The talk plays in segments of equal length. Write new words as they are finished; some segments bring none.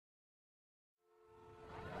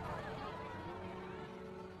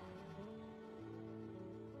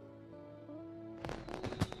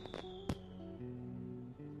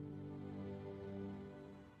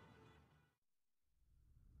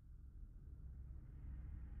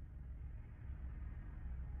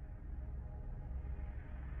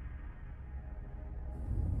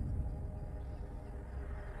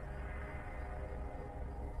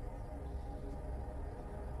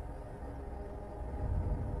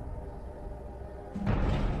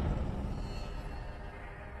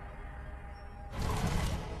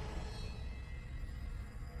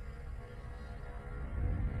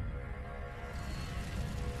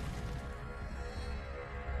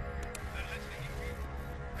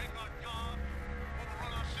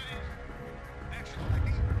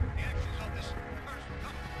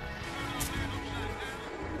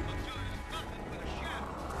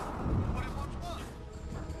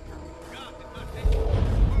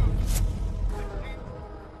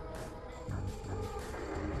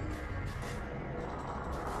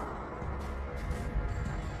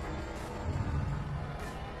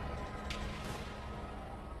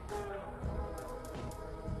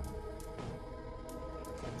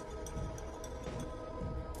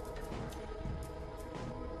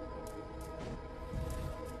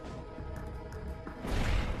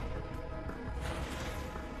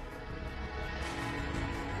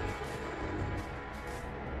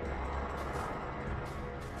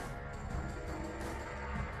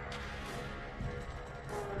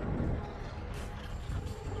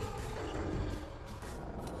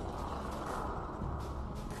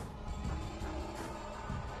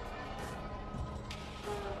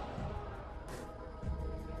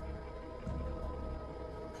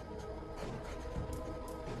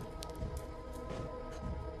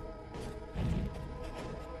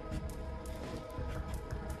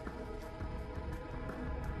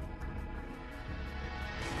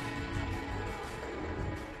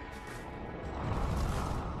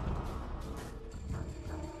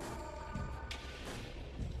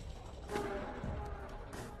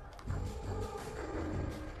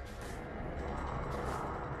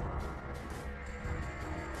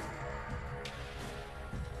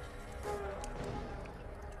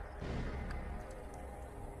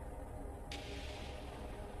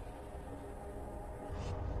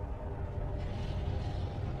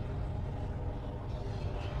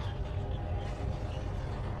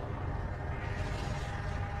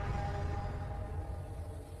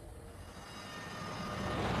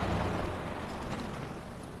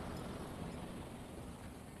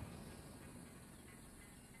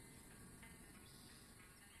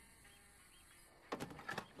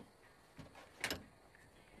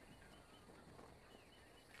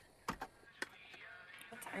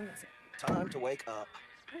bring this. Time to wake up.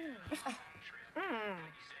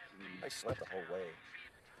 I slept the whole way.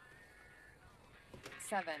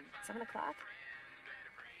 7 o'clock?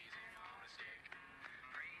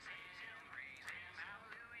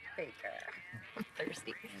 Baker. I'm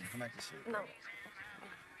thirsty. Come back to sleep. No.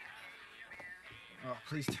 Oh,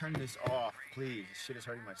 please turn this off, please. This shit is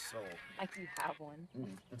hurting my soul. Like you have one.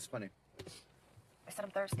 It's funny. I said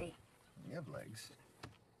I'm thirsty. You have legs.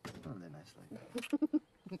 Oh, they're nice legs.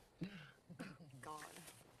 God.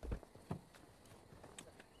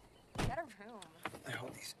 Get a room. I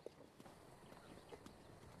hold these.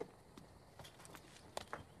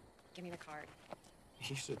 Give me the card.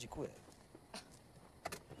 You said you quit.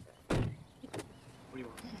 What do you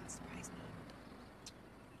want? Surprise me.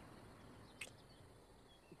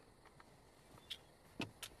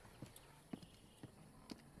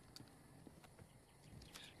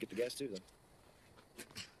 Get the gas too, though.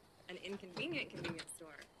 An inconvenient convenience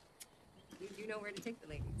store. You do know where to take the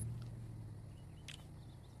ladies.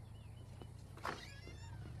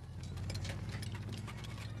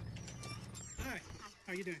 Hi,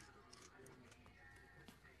 how you doing?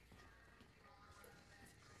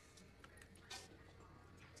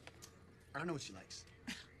 I don't know what she likes.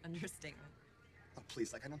 Understatement. Oh,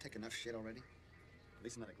 please, like, I don't take enough shit already. At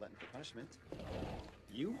least I'm not a glutton for punishment.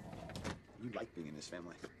 You like being in this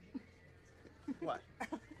family. What?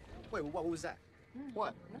 Wait, what was that?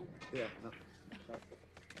 What? No. Yeah, no.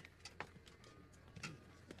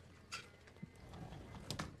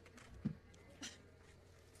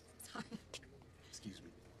 Sorry. Excuse me.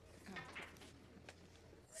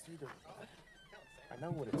 I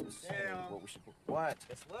know what it's saying. What we should. What?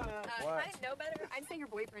 Guess what? I know better. I'd say your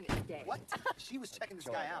boyfriend is gay. What? She was checking this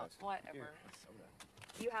guy out. Whatever.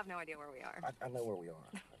 You have no idea where we are. I know where we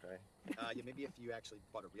are. Okay. Yeah, maybe if you actually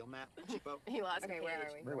bought a real map, cheapo. He lost me. Where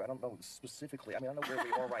are we? I don't know specifically. I mean, I know where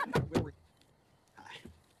we are right now. Where we? Hi.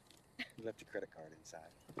 You left your credit card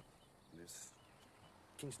inside. This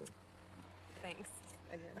Kingston. Thanks.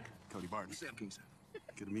 Again. Cody Barton. Sam Kingston.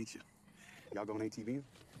 Good to meet you. Y'all going ATV?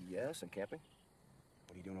 Yes, and camping.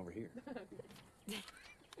 What are you doing over here?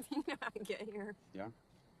 You know how to get here. Yeah?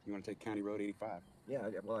 You want to take County Road 85? Yeah,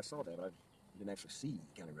 well, I saw that, but I didn't actually see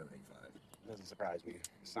County Road 85. Doesn't surprise me.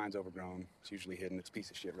 The sign's overgrown. It's usually hidden. It's a piece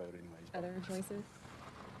of shit road anyways. Other choices?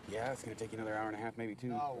 Yeah, it's going to take you another hour and a half, maybe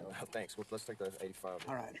two. Oh, thanks. Well, let's take the 85.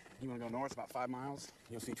 All right. You want to go north about 5 miles?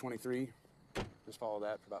 You'll see 23. Just follow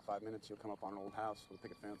that for about 5 minutes. You'll come up on an old house with a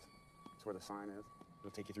picket fence. That's where the sign is.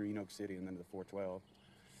 It'll take you through Enoch City and then to the 412.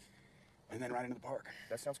 And then right into the park.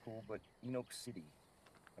 That sounds cool, but Enoch City.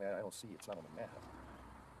 I don't see it. It's not on the map.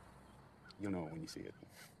 You'll know it when you see it.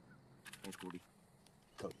 Thanks, Cody.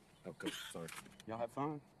 Cody. Oh, Cody. Sorry. Y'all have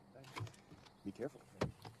fun. Be careful.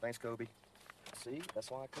 Thanks, Kobe. See? That's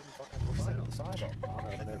why I couldn't fucking provide the sidewalk.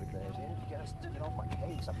 I don't know everything. You guys get off my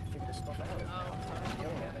case. I can figure this stuff out. Oh.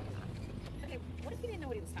 Yeah. Okay, what if he didn't know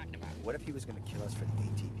what he was talking about? What if he was going to kill us for the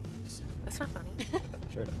ATVs? That's not funny.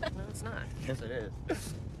 Sure. No, it's not. Yes, it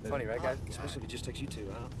is. Funny, right, guys? Especially if it just takes you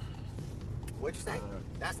two out. What'd you say?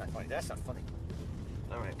 That's not funny. That's not funny.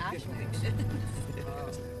 All right. Actually.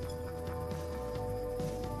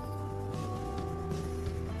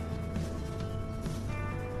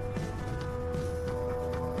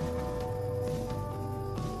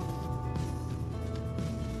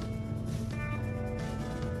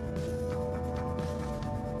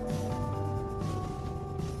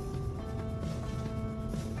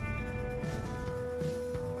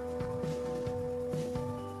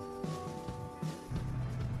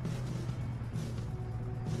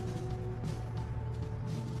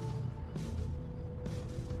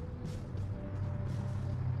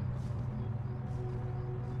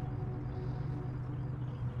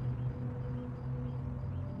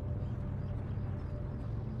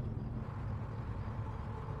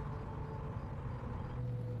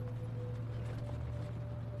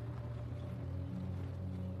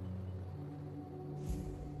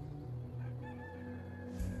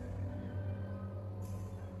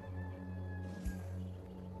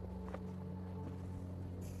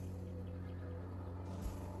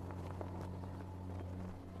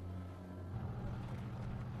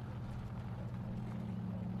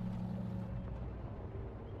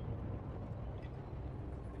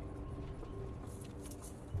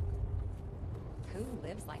 Who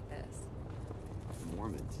lives like this?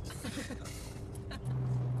 Mormons.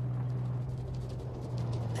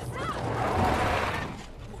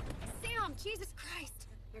 Sam, Jesus Christ.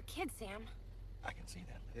 You're a kid, Sam. I can see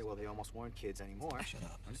that. Yeah, well, they almost weren't kids anymore. Shut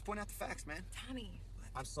up. I'm just pointing out the facts, man. Tommy.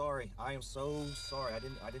 I'm sorry. I am so sorry. I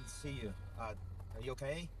didn't see you. Are you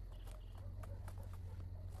okay?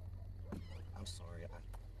 I'm sorry.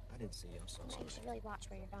 didn't see you. I'm so You sorry. should really watch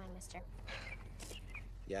where you're going, mister.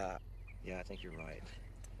 Yeah, I think you're right.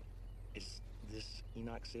 Is this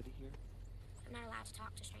Enoch City here? I'm not allowed to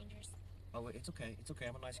talk to strangers. Oh, it's okay. It's okay.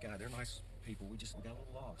 I'm a nice guy. They're nice people. We got a little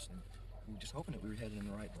lost, and we were just hoping that we were headed in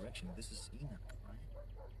the right direction. This is Enoch, right?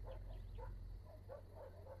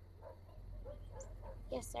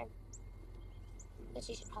 Yes, sir. But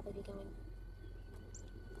you should probably be going.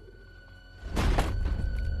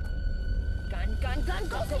 Gun, gun, gun,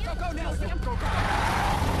 go, Sam! Go now, Sam! Go!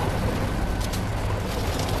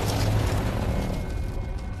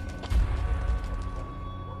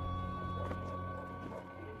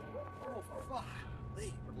 Oh, fuck.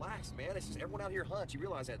 Lee, relax, man. It's just everyone out here hunts. You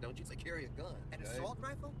realize that, don't you? They carry a gun. An assault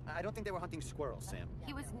rifle? I don't think they were hunting squirrels, Sam.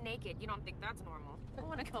 He was naked. You don't think that's normal? I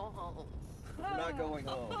want to go home. We're not going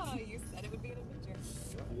home. Oh, you said it would be an adventure.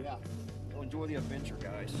 Yeah. Well, enjoy the adventure,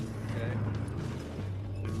 guys. Okay?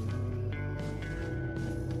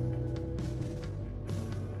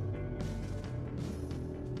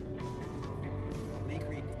 Lee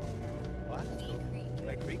Creek. What?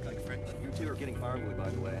 Like Creek, like French. You two are getting firewood, by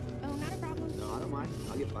the way. Oh, not a problem. No, I don't mind.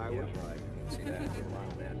 I'll get firewood. Yeah, right. See that? Get a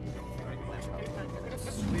line on that.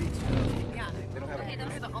 Sweet stuff. Yeah. They don't have Okay, a...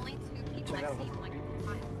 those are the only two people I've seen in like a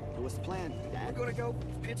while. So what's the plan, We're Dad? gonna go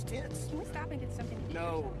pitch tents. Can we stop and get something to eat?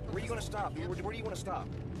 No. Where are you gonna stop? Where do you want to stop?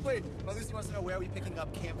 Wait, well, Lucy wants to know where are we picking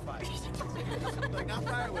up campfires? Like, not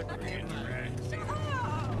firewood, but campfires.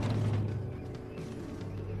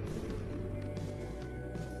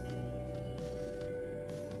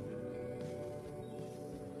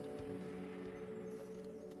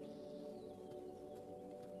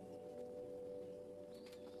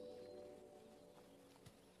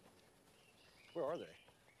 Where are they?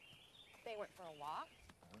 They went for a walk.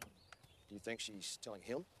 Do you think she's telling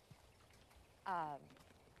him?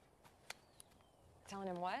 Telling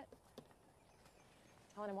him what?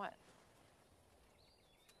 Telling him what?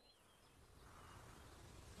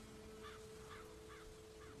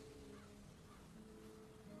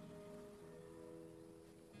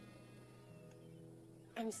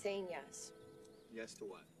 I'm saying yes Yes to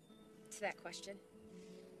what? to that question.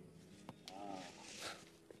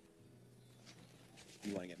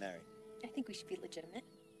 You want to get married? I think we should be legitimate.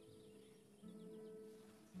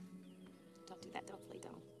 Don't do that, don't play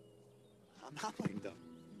dumb. I'm not playing dumb.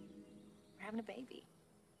 We're having a baby.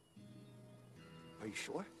 Are you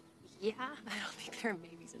sure? Yeah, I don't think there are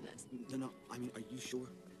babies in this. No, I mean, are you sure?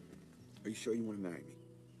 Are you sure you want to marry me?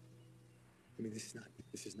 I mean, this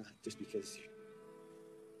is not just because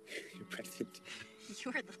you're pregnant.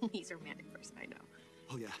 You're the least romantic person I know.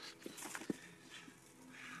 Oh, yeah.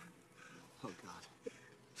 Oh, God.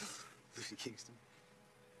 Lucy Kingston,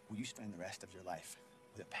 will you spend the rest of your life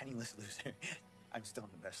with a penniless loser? I'm still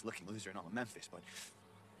the best looking loser in all of Memphis, but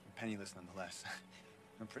I'm penniless nonetheless.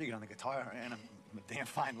 I'm pretty good on the guitar, and I'm a damn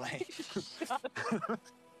fine lay. Was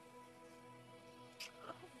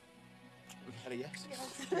that a yes?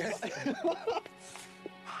 Yes. I don't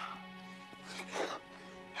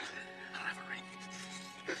have a ring.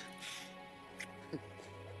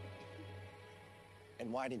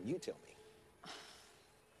 And why didn't you tell me?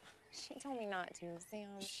 She told me not to,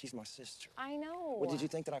 Sam. She's my sister. I know. Well, did you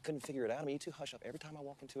think that I couldn't figure it out? I mean, you two hush up every time I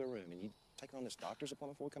walk into a room, and you take on this doctor's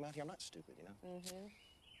appointment before we come out here. I'm not stupid, you know? Mm-hmm.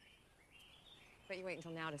 But you wait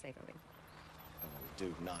until now to say something.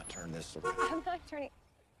 Do not turn this around. I'm not turning.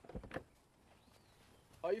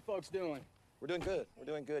 How you folks doing? We're doing good. We're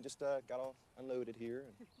doing good. Just got all unloaded here.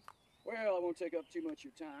 And... Well, I won't take up too much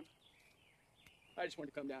of your time. I just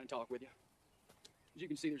wanted to come down and talk with you. As you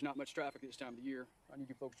can see, there's not much traffic this time of the year. I need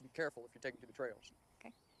you folks to be careful if you're taking to the trails.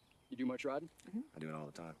 Okay. You do much riding? I do it all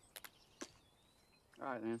the time. All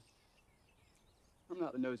right, man. I'm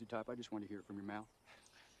not the nosy type. I just want to hear it from your mouth.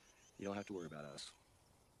 You don't have to worry about us.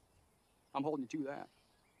 I'm holding you to that.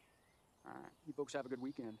 All right. You folks have a good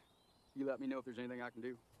weekend. You let me know if there's anything I can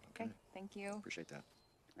do. Okay, thank you. Appreciate that.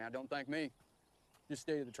 Now, don't thank me. Just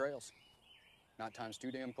stay to the trails. Night time's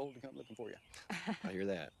too damn cold to come looking for you. I hear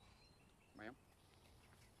that. Ma'am?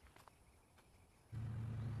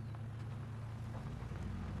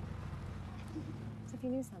 So if you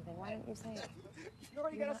knew something, why didn't you say it? You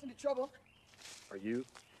already got us into trouble. Are you?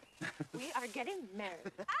 We are getting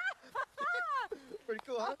married. Pretty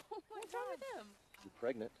cool, huh? What's wrong with him? You're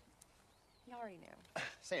pregnant. He already knew.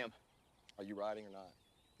 Sam. Are you riding or not?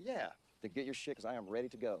 Yeah. Then get your shit, because I am ready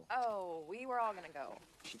to go. Oh, we were all gonna go.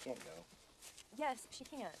 She can't go. Yes, she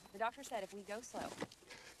can. The doctor said if we go slow.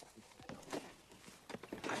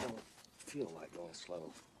 I don't feel like going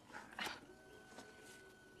slow.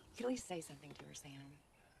 You could at least say something to her, Sam.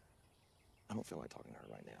 I don't feel like talking to her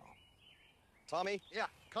right now. Tommy? Yeah,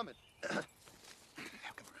 coming. Now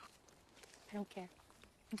come around. I don't care.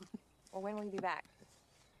 Well, when will you be back?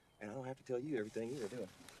 And I don't have to tell you everything either, do I?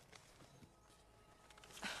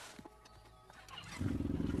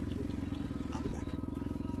 I'll be back.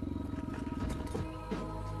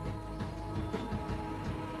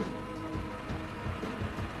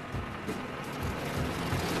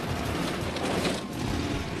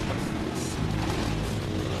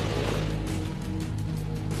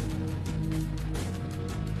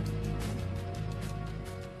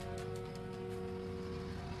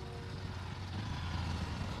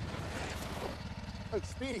 Hey,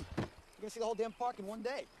 Speedy, you're gonna see the whole damn park in one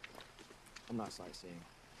day. I'm not sightseeing.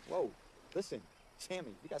 Whoa, listen, Sammy,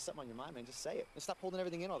 if you got something on your mind, man, just say it. And stop holding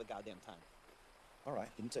everything in all the goddamn time. All right,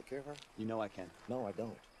 can you take care of her? You know I can. No, I don't.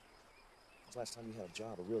 When's the last time you had a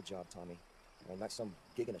job, a real job, Tommy? Not some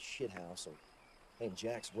gig in a shit house or paying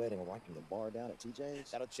Jack's wedding or wiping the bar down at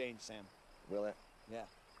TJ's? That'll change, Sam. Will it? Yeah.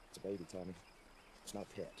 It's a baby, Tommy. It's not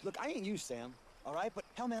a pet. Look, I ain't you, Sam, all right? But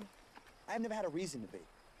hell, man, I've never had a reason to be.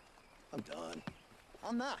 I'm done.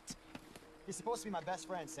 I'm not. You're supposed to be my best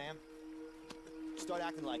friend, Sam. Start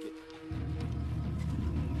acting like it.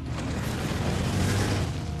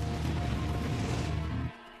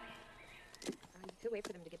 You could wait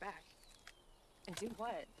for them to get back. And do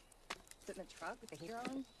what? Sit in the truck with the heater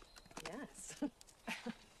on? Yes.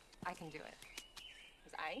 I can do it.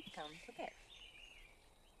 Because I come prepared.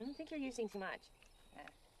 I don't think you're using too much.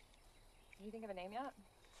 Can you think of a name yet?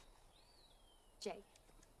 Jake.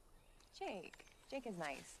 Jake. Jake is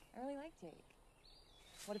nice. I really like Jake.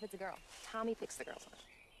 What if it's a girl? Tommy picks the girls on.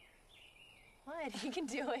 What? He can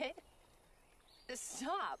do it. Just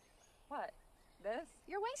stop. What? This?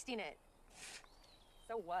 You're wasting it.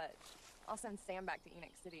 So what? I'll send Sam back to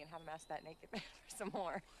Enoch City and have him ask that naked man for some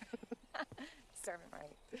more. Serve him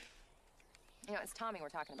right. You know, it's Tommy we're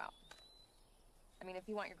talking about. I mean, if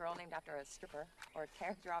you want your girl named after a stripper or a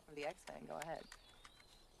character off of the X-Men, go ahead.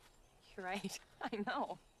 You're right. I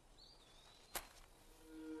know.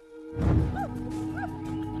 Oh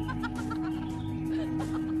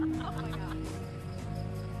my God.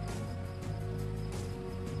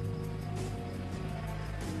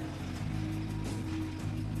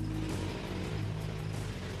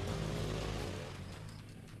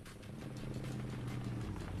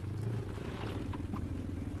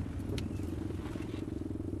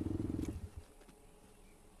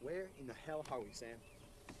 Where in the hell are we, Sam?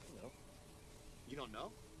 You know. You don't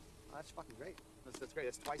know? Oh, that's fucking great. That's great.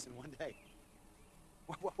 That's twice in one day.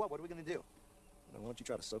 What are we gonna do? Why don't you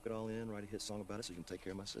try to soak it all in, write a hit song about it so you can take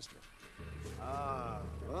care of my sister?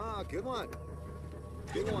 Good one.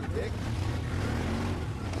 Good one, Dick.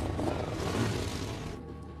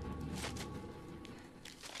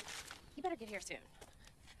 You better get here soon.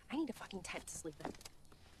 I need a fucking tent to sleep in.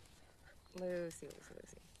 Lucy.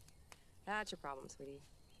 That's your problem, sweetie.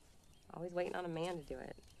 Always waiting on a man to do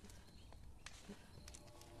it.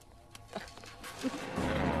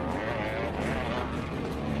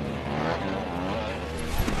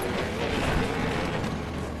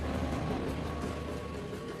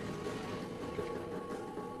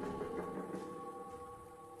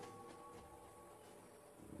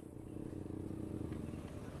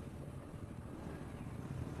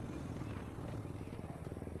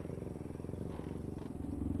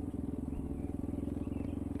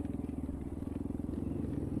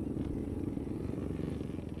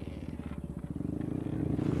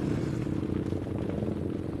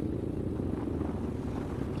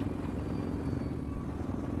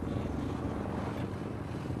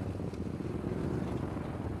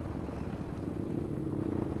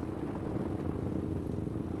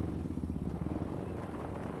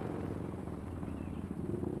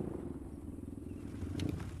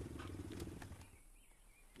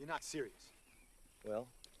 You're not serious. Well,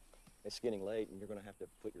 it's getting late, and you're going to have to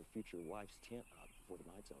put your future wife's tent up before the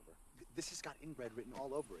night's over. This has got inbred written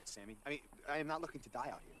all over it, Sammy. I mean, I am not looking to die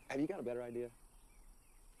out here. Have you got a better idea?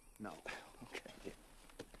 No. Okay. Yeah.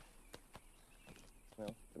 Well,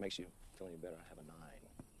 if it makes you feel any better, I have a 9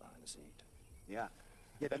 behind the seat. Yeah.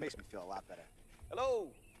 Yeah, that makes me feel a lot better.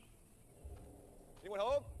 Hello? Anyone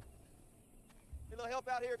home? Need a little help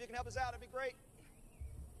out here. If you can help us out, that'd be great.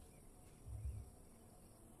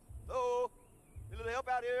 Hello? Need a little help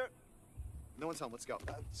out here? No one's home. Let's go.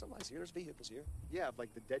 Somebody's here. There's vehicles here. Yeah,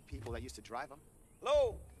 like the dead people that used to drive them.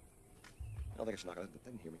 Hello? I don't think I should knock on it. They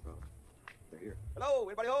didn't hear me, bro. They're here. Hello?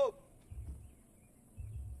 Anybody home?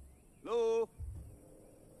 Hello?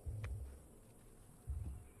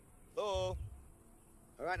 Hello?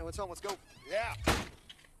 All right, no one's home. Let's go. Yeah.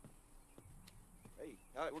 Hey,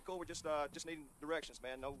 all right, we're cool. We're just needing directions,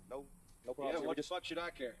 man. No problem. Yeah, what the fuck should I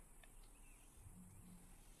care?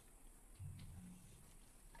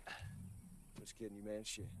 just kidding you, man.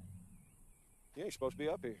 Shit. You ain't supposed to be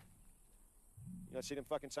up here. You know, see them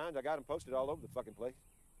fucking signs? I got them posted all over the fucking place.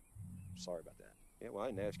 Sorry about that. Yeah, well, I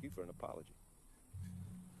didn't ask you for an apology.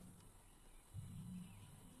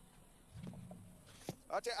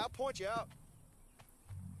 I'll point you out.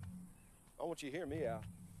 I want you to hear me out.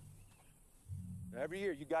 Now, every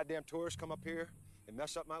year, you goddamn tourists come up here and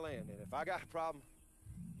mess up my land. And if I got a problem,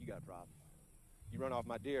 you got a problem. You run off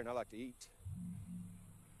my deer, and I like to eat.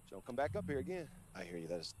 So don't come back up here again. I hear you.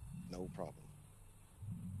 That is no problem.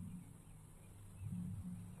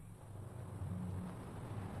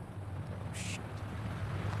 Oh, shit.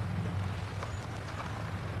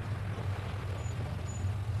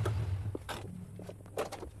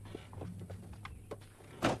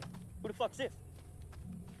 Who the fuck's this?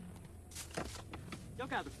 Y'all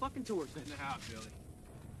guys are fucking tourists. In the house, Billy.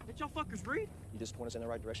 Did y'all fuckers read? You just point us in the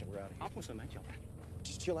right direction. We're out of here. I'll point something at y'all.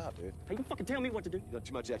 Just chill out, dude. Hey, you fucking tell me what to do. You done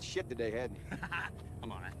too much of that shit today, hadn't you?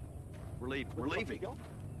 I'm all right. We're leaving. We're leaving.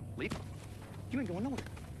 Leaving? You ain't going nowhere.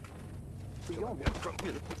 Where you going?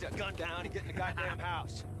 Put that gun down and get in the goddamn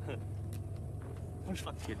house. I'm just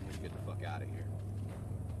fucking kidding. Get the fuck out of here.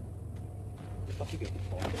 The fuck you getting?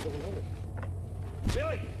 Oh, I'm going over.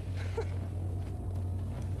 Billy!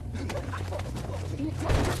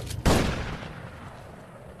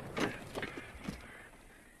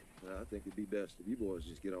 Well, I think it'd be best if you boys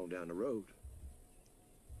just get on down the road.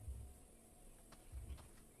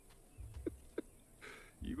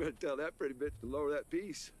 You better tell that pretty bitch to lower that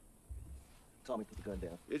piece. Tommy, put the gun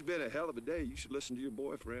down. It's been a hell of a day. You should listen to your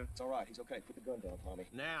boyfriend. It's all right. He's okay. Put the gun down, Tommy.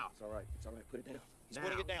 Now. It's all right. It's all right. Put it down. He's Now.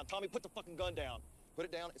 putting it down. Tommy, put the fucking gun down. Put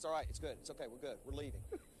it down. It's all right. It's good. It's okay. We're good. We're leaving.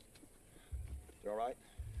 You all right?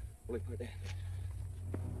 Willie, put it down.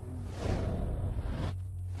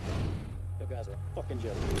 You guys are fucking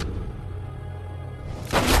jealous.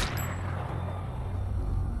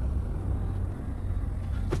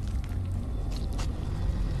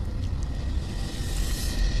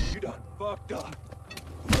 You done fucked up.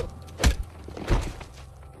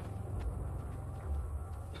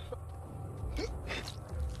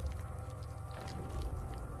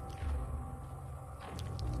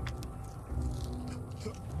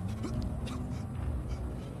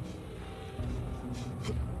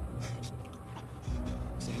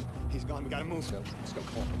 He's gone. We gotta move. Let's go.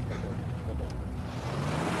 Come on. Come on.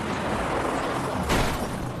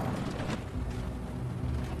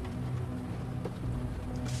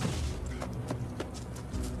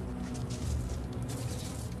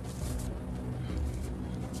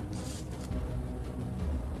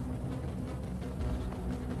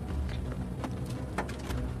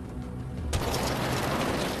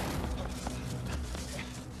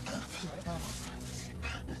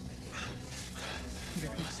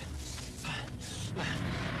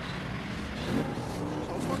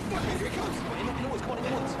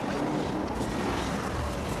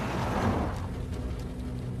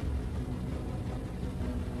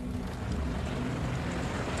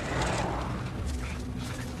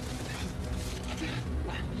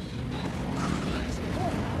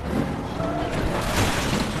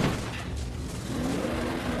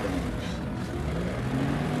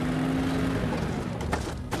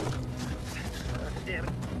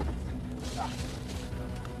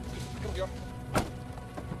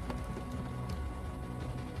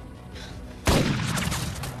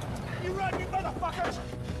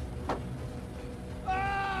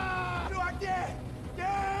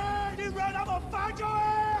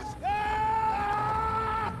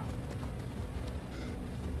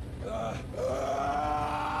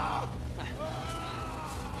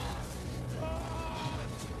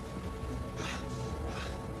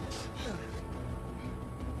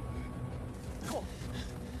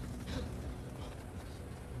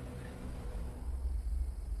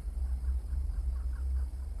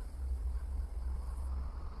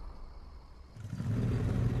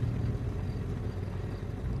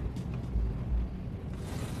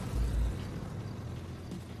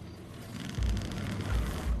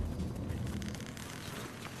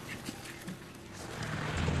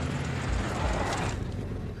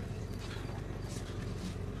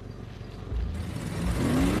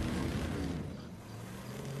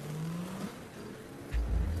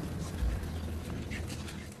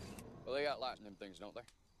 Well, they got lights in them things, don't they?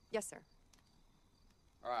 Yes, sir.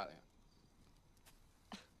 All right,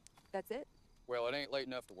 then. That's it? Well, it ain't late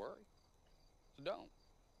enough to worry. So don't.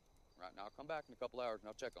 Right now, I'll come back in a couple hours and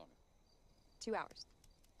I'll check on you. 2 hours.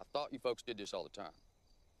 I thought you folks did this all the time.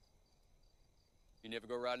 You never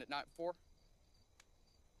go riding at night before?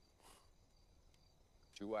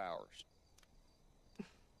 2 hours.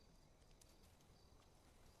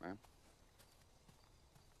 Ma'am?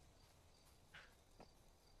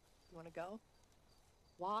 You wanna go?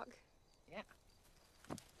 Walk? Yeah.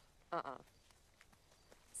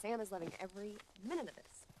 Sam is loving every minute of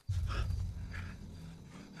this.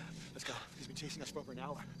 Let's go. He's been chasing us for over an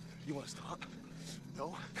hour. You want to stop?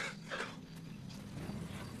 No?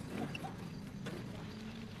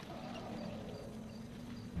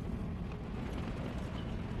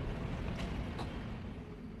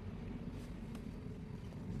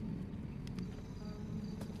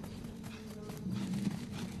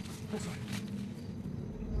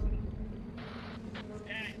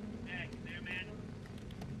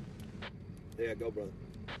 There, go, brother.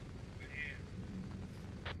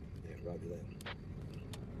 Yeah, roger that.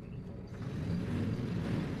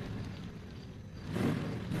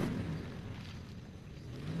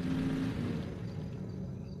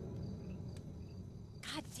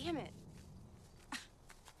 God damn it.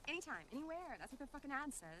 Anytime, anywhere. That's what their fucking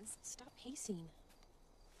ad says. Stop pacing.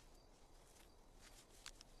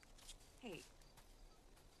 Hey,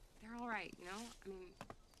 they're all right, you know? I mean,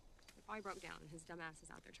 they probably broke down. His dumb ass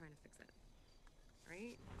is out there trying to fix it.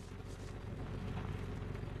 Right?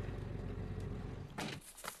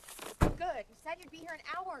 Good. You said you'd be here an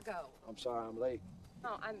hour ago. I'm sorry I'm late.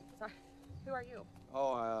 Oh, I'm sorry. Who are you?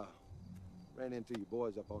 Oh, I ran into your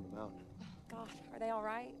boys up on the mountain. God, are they all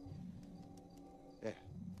right? Yeah,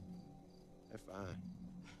 they're fine.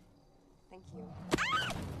 Thank you.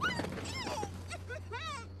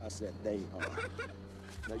 I said they are.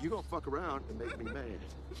 Now you gonna fuck around and make me mad.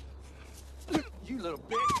 You little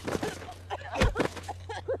bitch.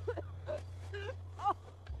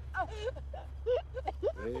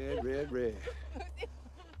 Red, red, red.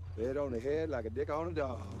 Red on the head like a dick on a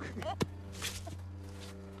dog.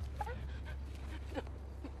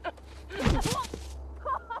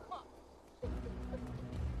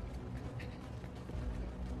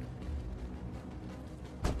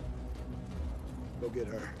 Go get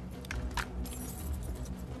her.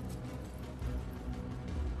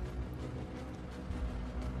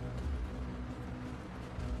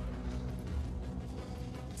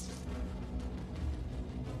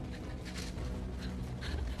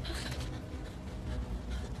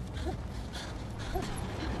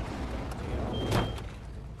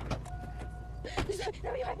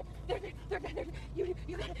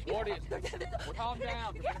 Morty, calm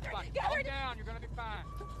down. You're gonna be fine. Calm down. You're gonna be fine.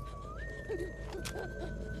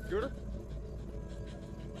 Shooter?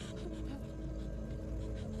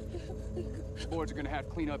 The boys are gonna have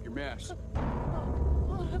to clean up your mess.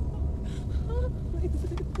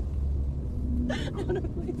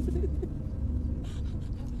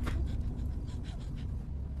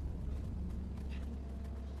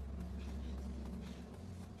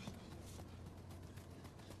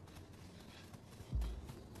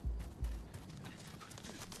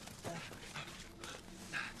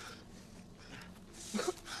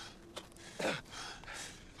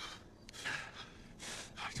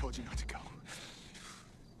 I told you not to go.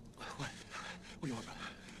 What? What do you want, brother?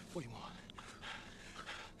 What do you want?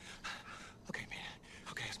 Okay, man.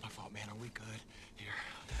 Okay, it's my fault, man. Are we good here?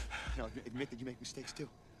 No, admit that you make mistakes, too.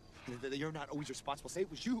 That you're not always responsible. Say it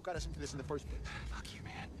was you who got us into this in the first place. Fuck you,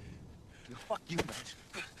 man. No, fuck you, man.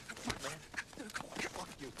 Fuck, man. Fuck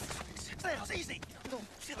you. Sam, easy. No,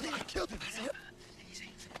 I killed him, Sam. Easy.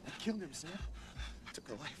 I killed him, Sam. I took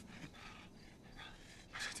her life.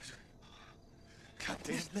 God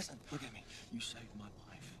damn, listen, look at me. You saved my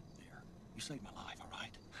life there. You saved my life, all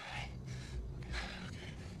right?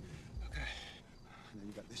 Okay. And then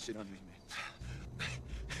you got this shit on me, man.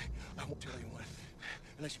 I won't tell anyone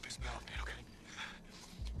unless you piss me off, man, okay?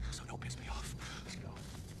 So don't piss me off. Let's go.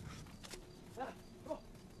 Go.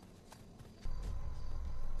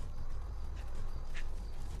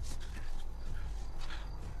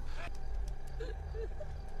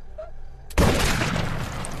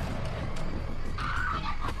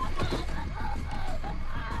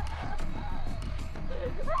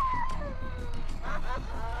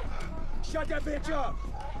 Shut that bitch up!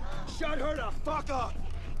 Shut her the fuck up!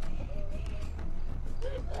 You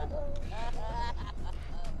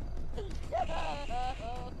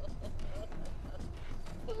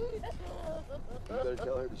better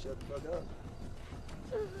tell her to shut the fuck up.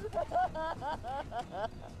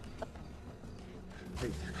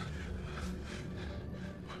 Hey.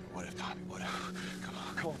 What if, Tommy? What if? Come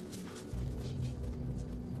on, come on.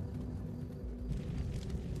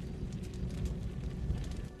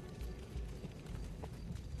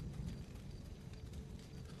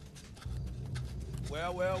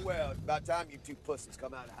 Well, well, well. It's about time you two pussies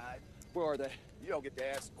come out of hiding. Where are they? You don't get to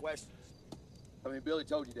ask questions. I mean, Billy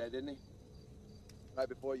told you that, didn't he? Right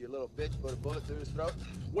before your little bitch put a bullet through his throat?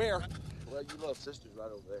 Where? Well, your little sister's right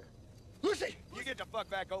over there. Lucy! You get the fuck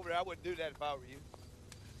back over there. I wouldn't do that if I were you.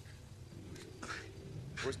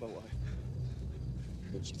 Where's my wife?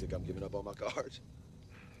 Don't you think I'm giving up on my cards?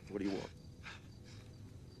 What do you want?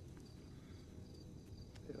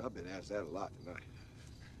 Yeah, I've been asked that a lot tonight.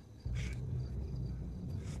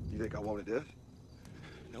 You think I wanted this?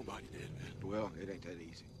 Nobody did, man. Well, it ain't that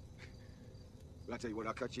easy. But I tell you what,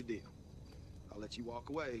 I'll cut you a deal. I'll let you walk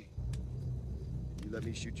away. You let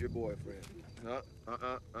me shoot your boyfriend.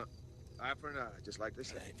 Eye for an eye, just like they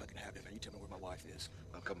say. That ain't fucking happening, man. You tell me where my wife is.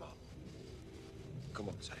 Now, come on. Come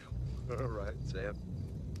on, Sam. All right, Sam.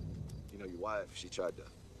 You know, your wife, she tried to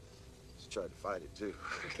fight it, too.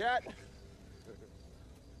 Cat!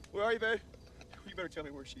 Where are you, babe? You better tell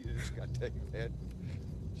me where she is. God dang it, man.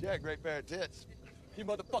 She had a great pair of tits. You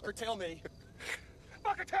motherfucker, tell me.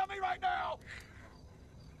 Fucker, tell me right now!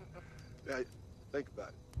 Now, think about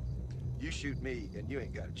it. You shoot me, and you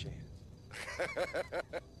ain't got a chance.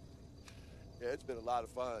 Yeah, it's been a lot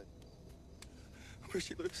of fun. Where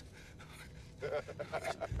she lives?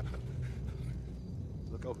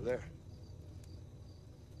 Look over there.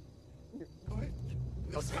 Go ahead.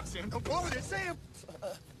 No, Sam, don't go over there, Sam!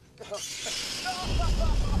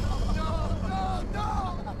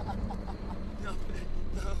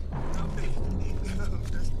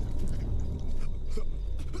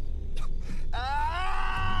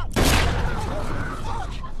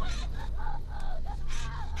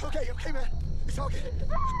 Okay, man. It's all good.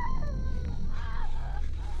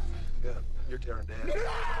 Yeah, you're tearing down.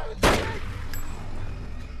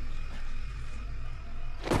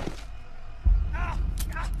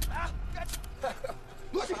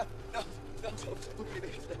 Look! No. Look at me.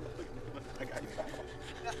 I got you.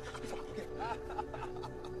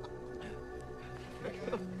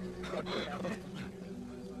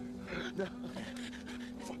 No.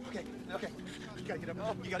 Okay. You gotta get up.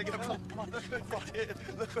 You gotta get up. Come on.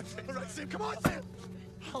 All right, Sam. Come on, Sam.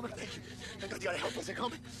 Oh, man, thank you. Thank God, you gotta help us.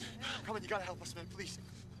 Come on. You gotta help us, man, please.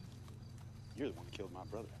 You're the one who killed my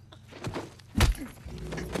brother.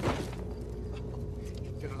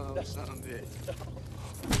 Dumb son of a bitch.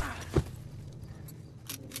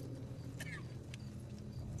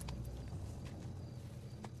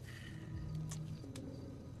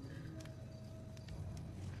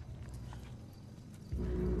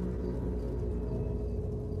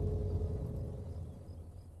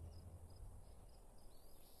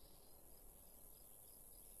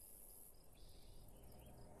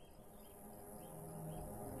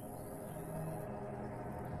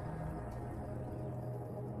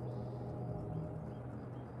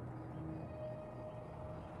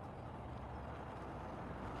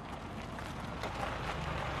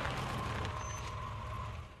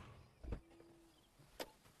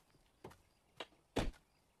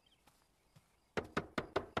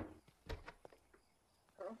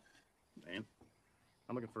 Man,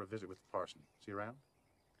 I'm looking for a visit with the parson. Is he around?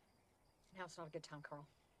 Now's not a good time, Carl.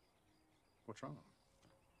 What's wrong?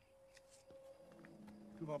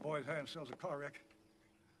 Two of our boys had themselves a car wreck.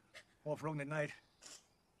 Off-roading at night.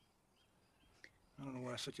 I don't know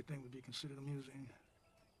why such a thing would be considered amusing.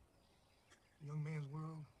 A young man's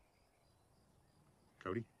world.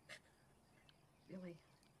 Cody? Billy.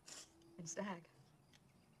 And Stag.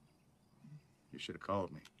 You should have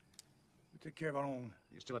called me. We take care of our own.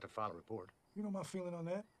 You still have to file a report. You know my feeling on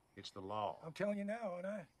that? It's the law. I'm telling you now, aren't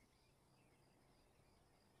I?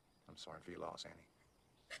 I'm sorry for your loss, Annie.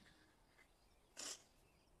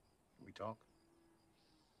 Can we talk?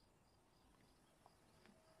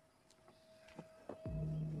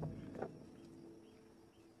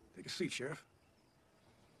 Take a seat, Sheriff.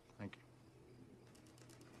 Thank you.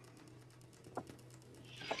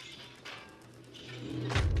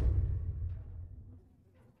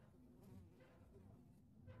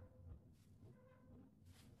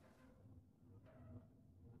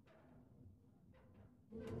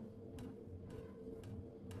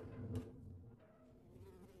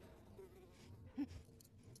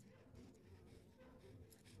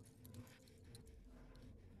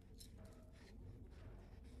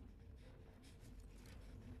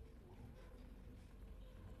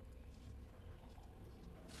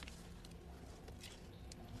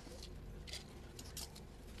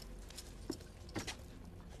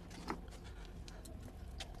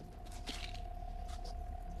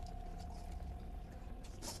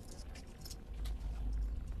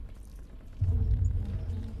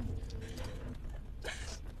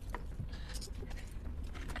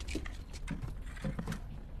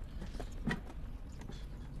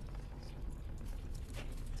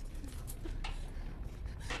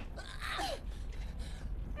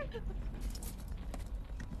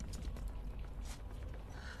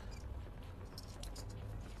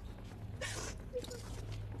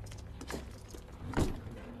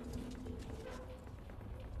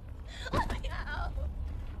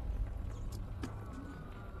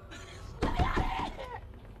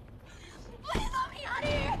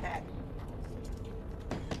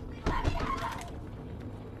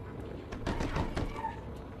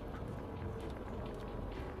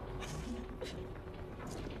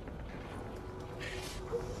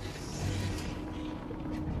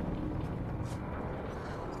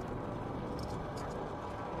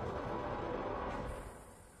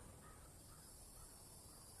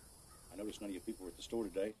 noticed none of your people were at the store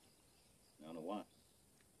today. I don't know why.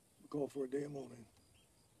 We called for a day of mourning.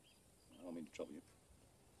 I don't mean to trouble you.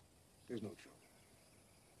 There's no trouble.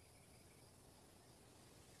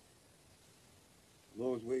 The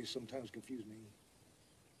Lord's ways sometimes confuse me.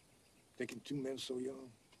 Taking two men so young.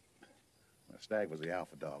 Well, Stagg was the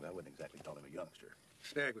alpha dog. I wouldn't exactly call him a youngster.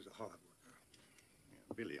 Stagg was a hard worker.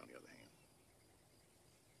 Yeah, Billy, on the other hand.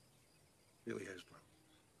 Billy has problems.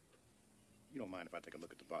 You don't mind if I take a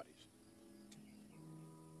look at the bodies?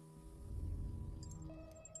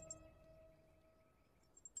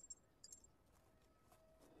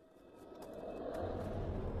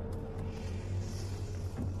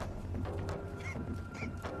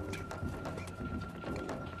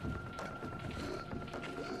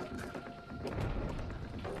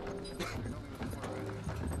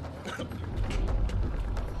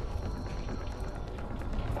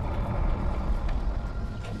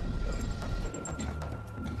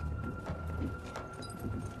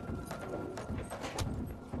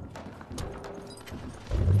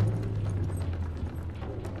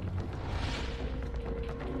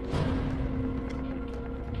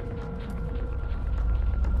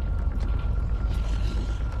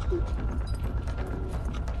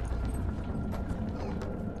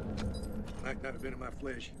 Might not have been in my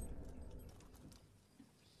flesh.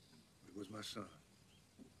 It was my son.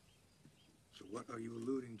 So what are you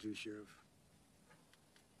alluding to, Sheriff?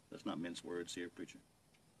 Let's not mince words here, preacher.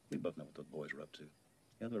 We both know what those boys are up to.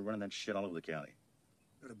 Yeah, they're running that shit all over the county.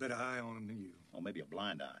 Got a better eye on them than you. Or maybe a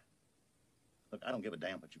blind eye. Look, I don't give a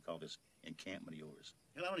damn what you call this encampment of yours.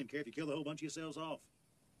 Hell, I don't even care if you kill the whole bunch of yourselves off.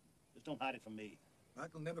 Just don't hide it from me.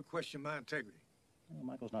 Michael never questioned my integrity. Well,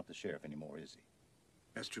 Michael's not the sheriff anymore, is he?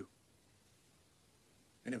 That's true.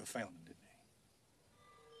 They never found him, did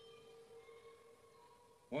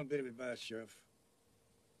they? One bit of advice, Sheriff.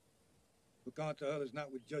 Look on to others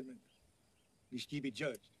not with judgment, lest ye be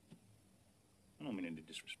judged. I don't mean any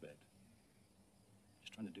disrespect.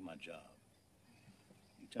 Just trying to do my job.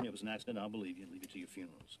 You tell me it was an accident, I'll believe you and leave you to your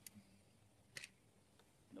funerals.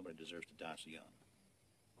 Nobody deserves to die so young.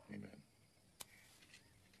 Amen.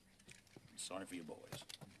 I'm sorry for your boys.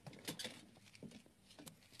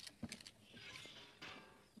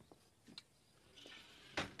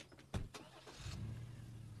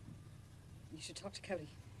 You should talk to Cody.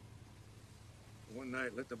 One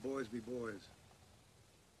night, let the boys be boys.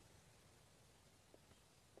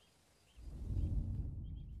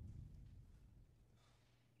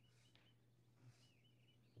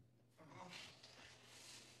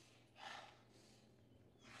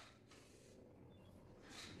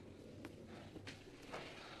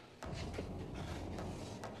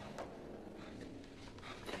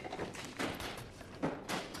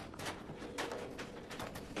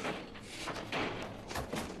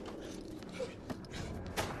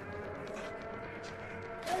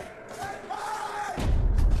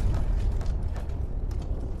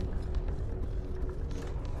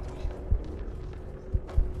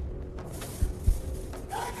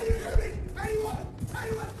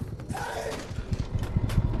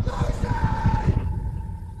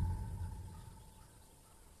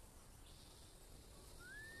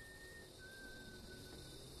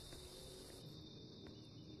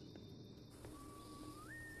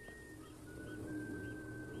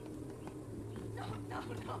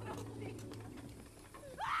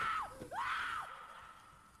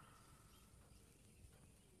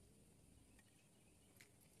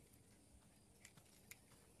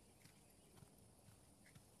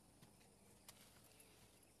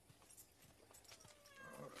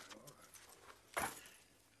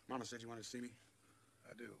 Mama said you wanted to see me.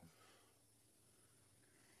 I do.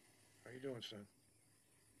 How you doing, son?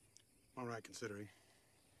 All right, considering.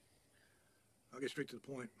 I'll get straight to the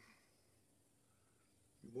point.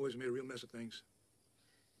 You boys made a real mess of things.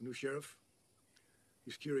 The new sheriff,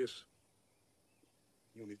 he's curious.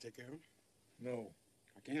 You want me to take care of him? No.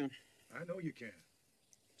 I can. I know you can.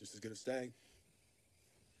 Just as good as Stagg.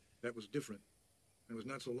 That was different. It was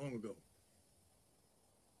not so long ago.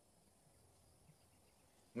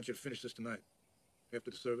 I want you to finish this tonight, after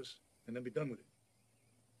the service, and then be done with it.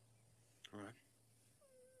 All right.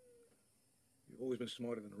 You've always been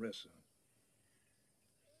smarter than the rest, son.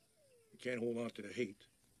 You can't hold on to the hate,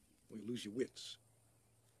 or you lose your wits.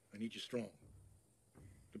 I need you strong,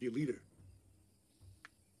 to be a leader.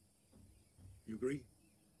 You agree?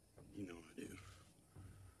 You know I do.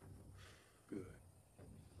 Good.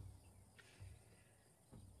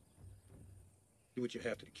 Do what you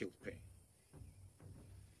have to kill the pain.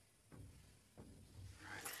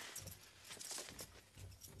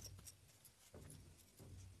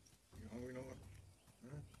 You hungry, Noah?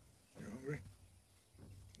 Huh? You hungry?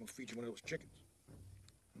 I'm gonna feed you you one of those chickens.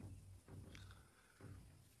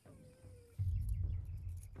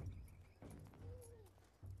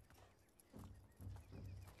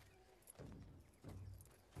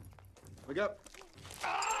 Wake up.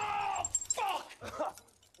 Oh, fuck!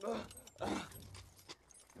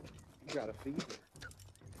 You got a fever.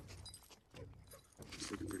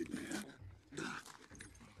 It's looking pretty bad.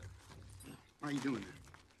 Why are you doing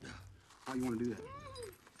that? Why you want to do that?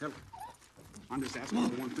 Hell, I'm just asking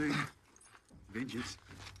for one thing. Vengeance.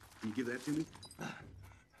 Can you give that to me?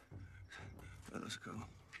 Let's go.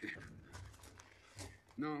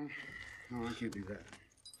 No, I can't do that.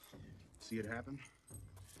 See it happen,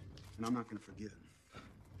 and I'm not gonna forgive. I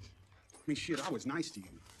mean, shit, I was nice to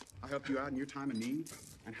you. I helped you out in your time of need,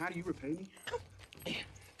 and how do you repay me? You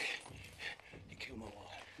killed my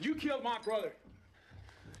wife. You killed my brother.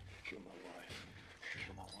 Killed my wife.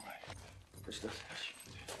 Killed my wife. Krista.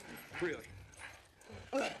 Really?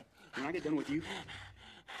 When I get done with you,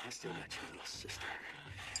 I still got your little sister.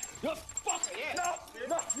 no, fuck it! No!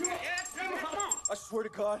 Come on! I swear to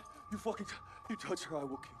God, you touch her, I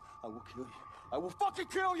will kill you. I will fucking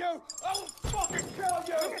kill you! I will fucking kill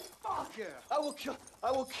you! Fuck yeah!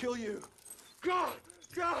 I will kill you! God!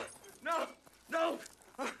 No!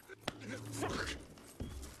 Fuck!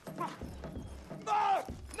 Ah!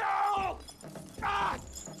 No! God!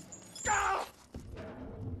 God!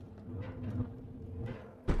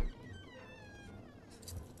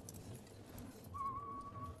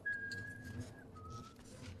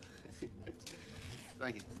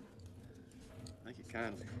 Thank you. Thank you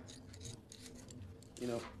kindly. You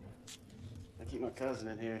know, I keep my cousin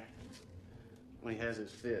in here when he has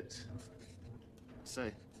his fits. Say,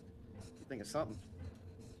 you think of something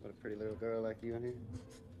with a pretty little girl like you in here?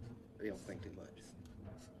 But he don't think too much.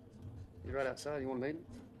 He's right outside. You want to meet him?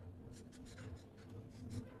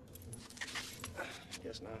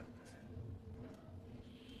 Guess not.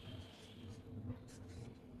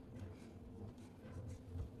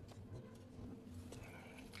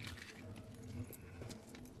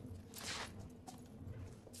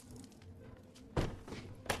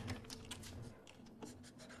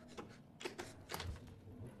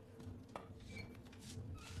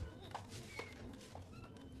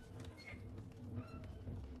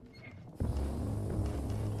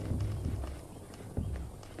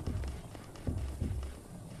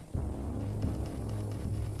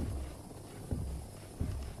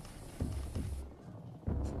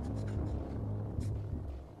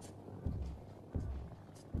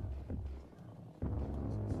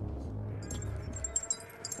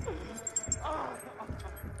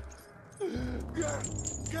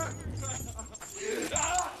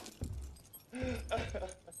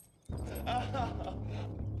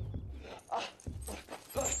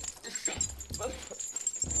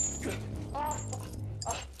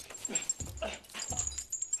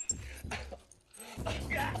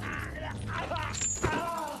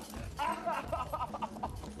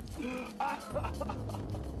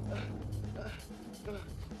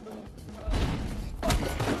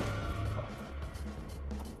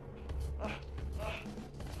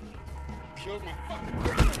 Killed my fucking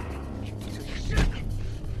brother!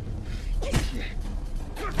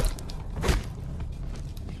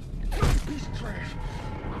 Piece of trash.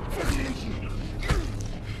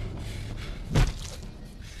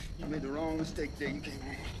 You made the wrong mistake there. You came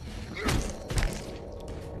home.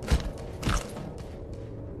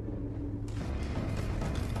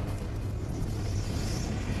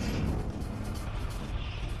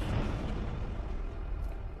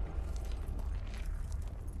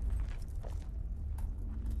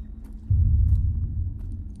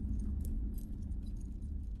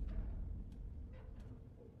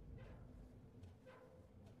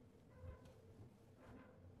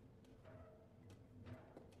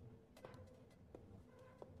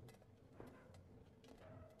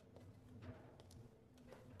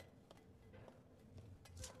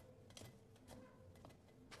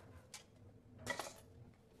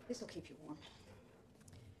 This'll keep you warm.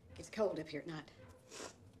 It's cold up here at night.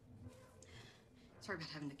 Sorry about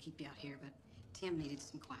having to keep you out here, but Tim needed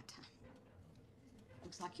some quiet time.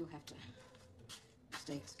 Looks like you'll have to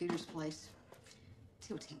stay at Scooter's place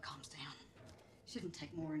till Tim calms down. Shouldn't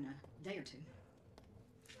take more than a day or two.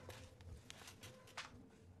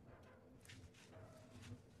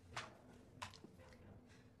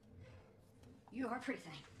 You are a pretty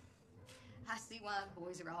thing. I see why the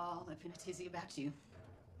boys are all up in a tizzy about you.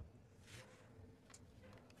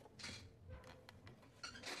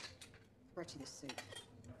 Brought you this suit.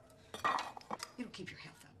 It'll keep your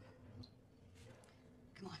health up.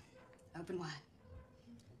 Come on, open wide.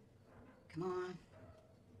 Come on.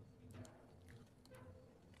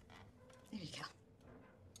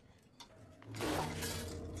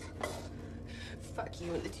 Fuck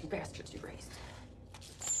you and the two bastards you raised.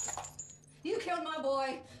 You killed my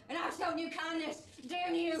boy, and I've shown you kindness.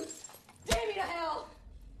 Damn you! Damn you to hell!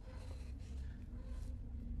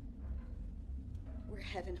 We're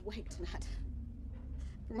having a wake tonight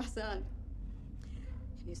for my son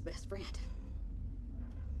and his best friend.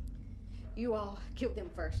 You all killed them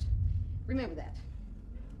first. Remember that.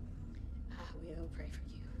 I will pray for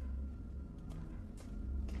you.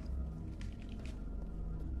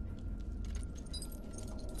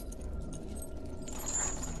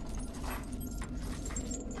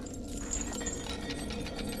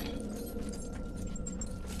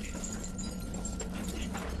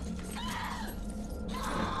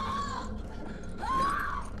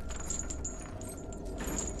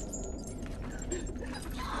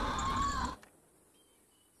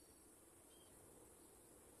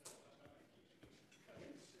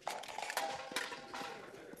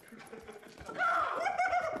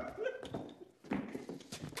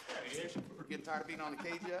 Getting tired of being on the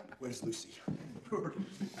cage yet? Where's Lucy?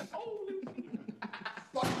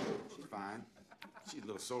 She's fine. She's a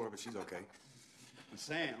little sore, but she's okay. And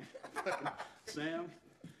Sam, Sam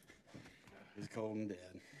is cold and dead.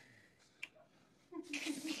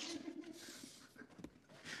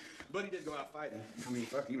 But he did go out fighting. I mean,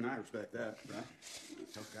 fuck, even I respect that, right?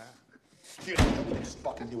 Tough guy. You're gonna kill me, just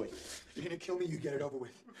fucking do it. You're gonna kill me, you get it over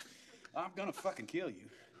with. I'm gonna fucking kill you.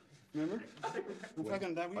 Remember? We Are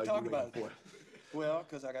talked you about it. waiting Well,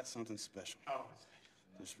 because I got something special. Oh.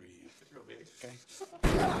 Just for you. It's real big. Okay?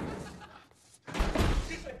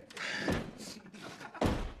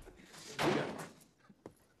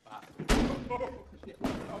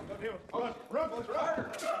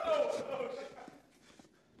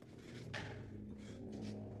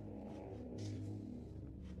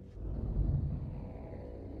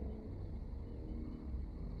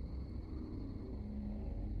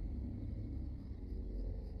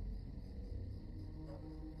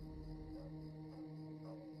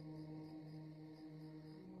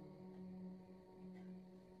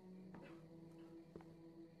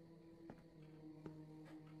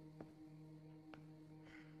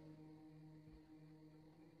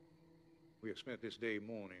 We have spent this day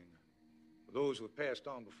mourning for those who have passed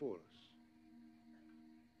on before us.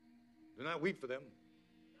 Do not weep for them.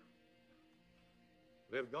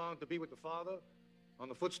 They have gone to be with the Father on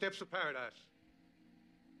the footsteps of paradise,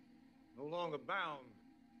 no longer bound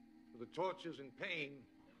to the tortures and pain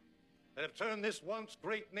that have turned this once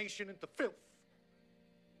great nation into filth,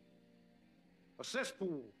 a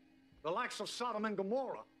cesspool, the likes of Sodom and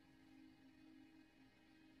Gomorrah.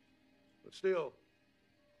 But still,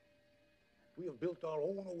 we have built our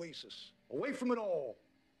own oasis, away from it all.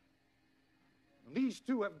 And these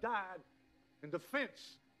two have died in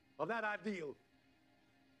defense of that ideal.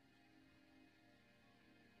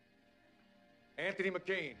 Anthony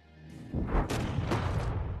McCain,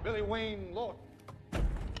 Billy Wayne Lawton,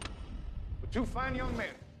 were two fine young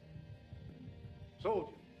men,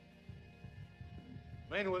 soldiers,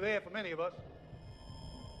 men who were there for many of us.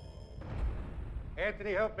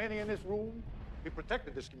 Anthony helped many in this room. He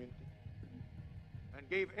protected this community and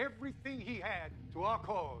gave everything he had to our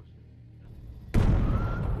cause.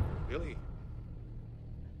 Billy,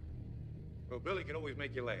 well, Billy could always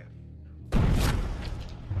make you laugh. The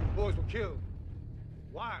boys were killed.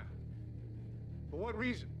 Why? For what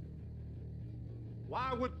reason?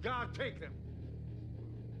 Why would God take them?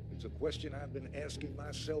 It's a question I've been asking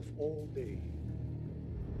myself all day.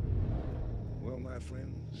 Well, my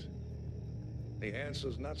friends, the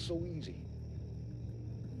answer's not so easy.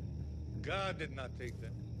 God did not take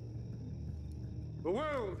them. The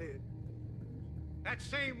world did. That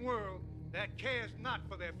same world that cares not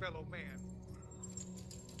for their fellow man.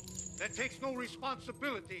 That takes no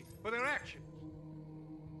responsibility for their actions.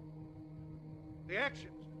 The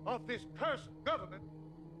actions of this cursed government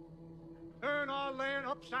turn our land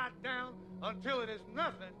upside down until it is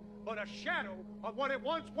nothing but a shadow of what it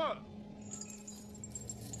once was.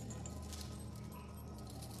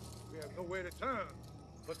 We have nowhere to turn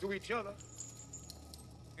but to each other.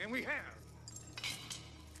 And we have.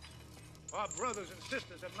 Our brothers and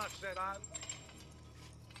sisters have not said idle.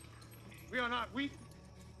 We are not weak.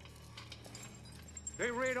 They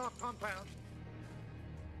raid our compounds.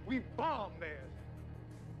 We bomb theirs.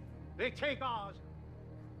 They take ours.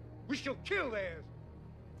 We shall kill theirs.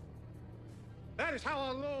 That is how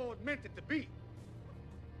our Lord meant it to be.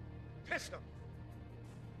 Test them.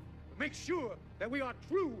 To make sure that we are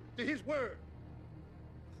true to his word.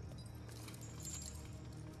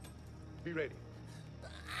 Be ready.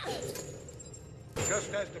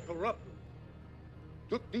 Just as the corrupt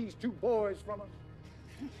took these two boys from us,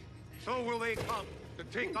 so will they come to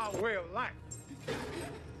take our way of life.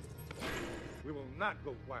 We will not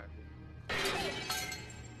go quietly.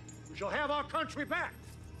 We shall have our country back.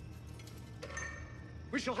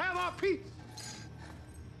 We shall have our peace.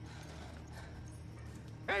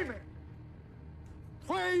 Amen.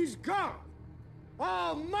 Praise God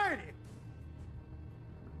Almighty.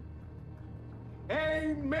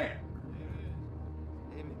 Amen.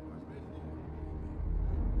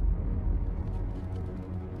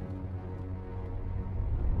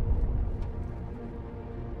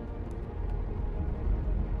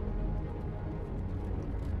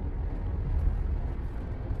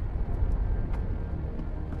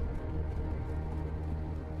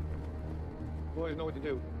 Boys know what to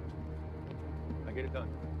do. I get it done.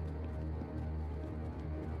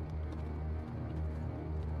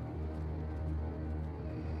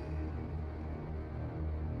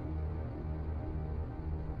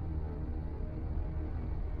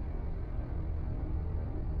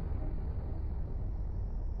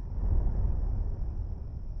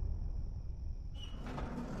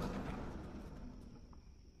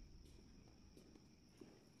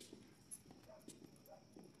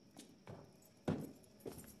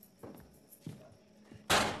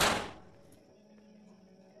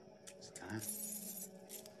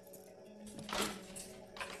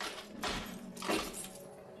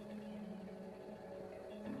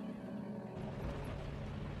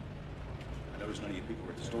 None of you people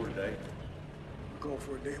were at the store today. We're going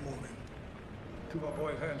for a day movement. Two of our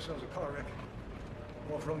boys had themselves a car wreck.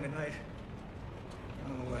 Off Lonely Night. I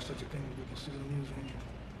don't know why such a thing would be considered amusing.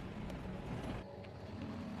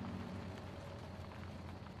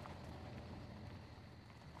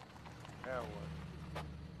 Now what?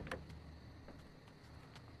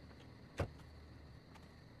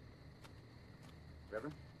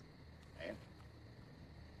 Reverend? And?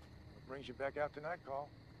 What brings you back out tonight, Carl?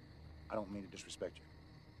 I don't mean to disrespect you,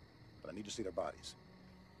 but I need to see their bodies.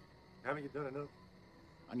 Haven't you done enough?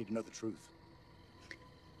 I need to know the truth.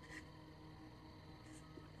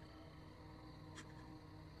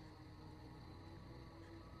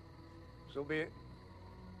 So be it.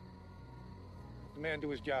 The man do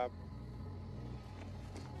his job.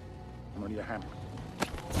 I'm gonna need a hammer.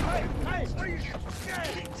 Hey! Hey! What are you doing?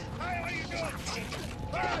 Hey! What are you doing?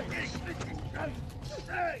 Hey!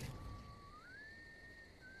 Hey!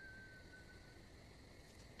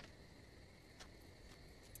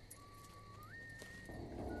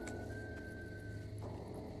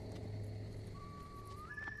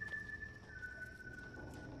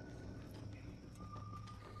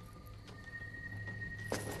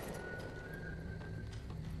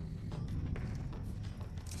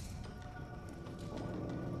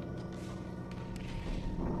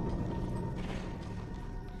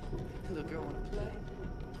 Little girl wanna play?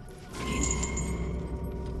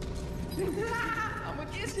 I'ma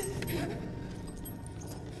get you.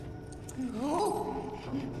 Oh!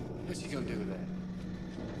 What's you gonna do with that?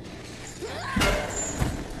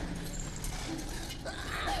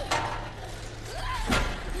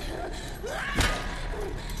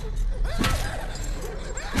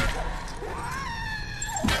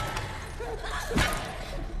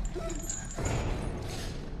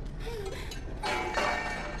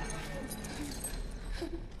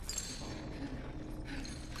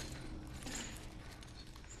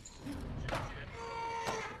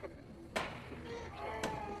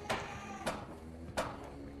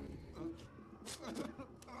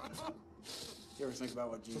 You ever think about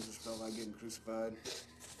what Jesus felt like getting crucified?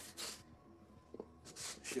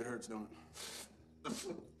 Shit hurts, don't it?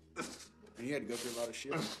 And he had to go through a lot of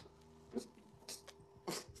shit.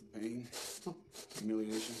 Pain,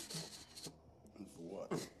 humiliation. And for what?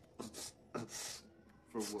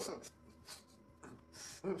 For what?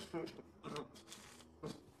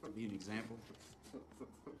 To be an example.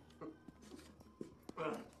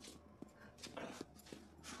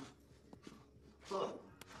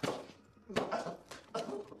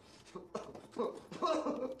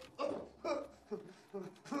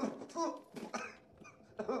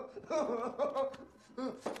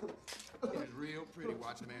 It is real pretty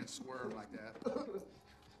watching a man swerve like that.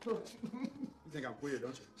 You think I'm weird,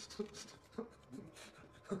 don't you?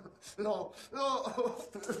 No.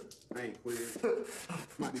 I ain't weird.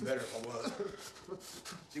 Might be better if I was.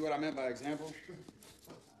 See what I meant by example?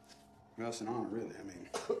 Well, it's an honor, really. I mean,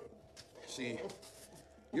 see,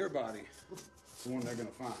 your body is the one they're gonna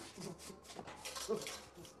find.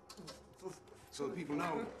 So that people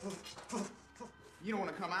know you don't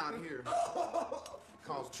want to come out here and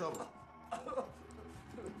cause trouble. No!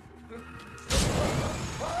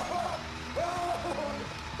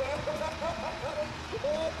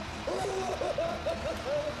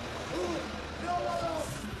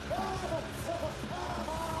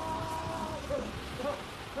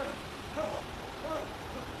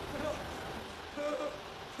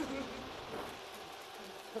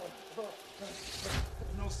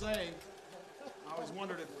 There's no saying. I always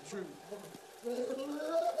wondered if it were true.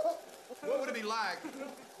 What would it be like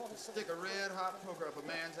to stick a red hot poker up a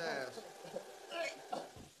man's ass?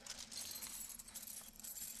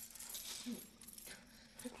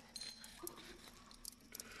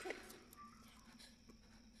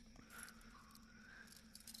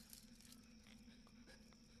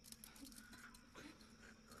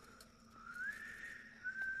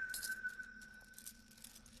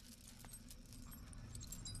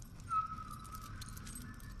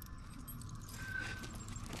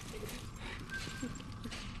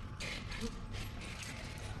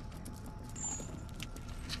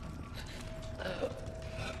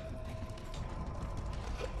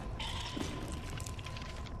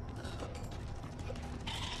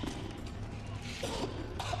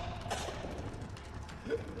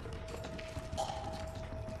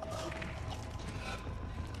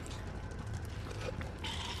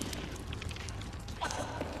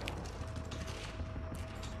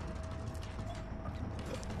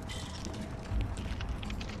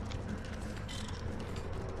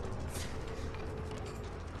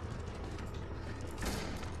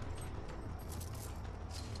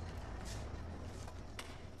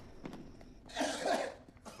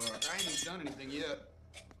 I ain't even done anything yet.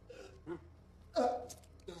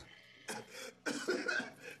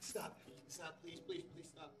 Stop. Stop, please, please, please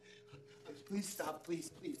stop. Please stop, please,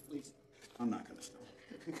 please, please. I'm not gonna stop.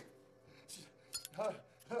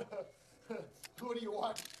 Who do you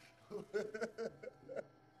want?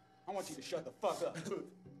 I want you to shut the fuck up.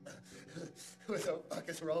 What the fuck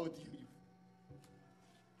is wrong with you?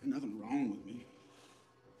 There's nothing wrong with me.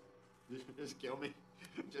 Just kill me.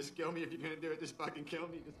 Just kill me if you're gonna do it. Just fucking kill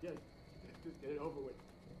me. Just get it over with.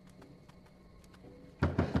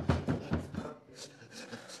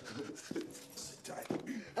 Sit tight.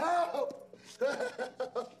 Help!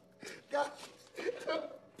 God!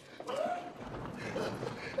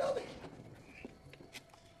 Help me!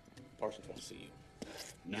 Parsons wants to see you.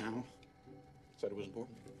 Now? Said it was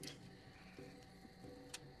important.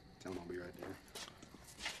 Tell him I'll be right there.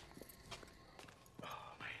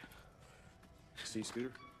 Oh, man. See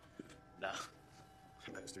Scooter? No.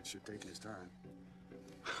 That bastard sure taking his time.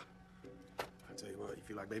 I tell you what, you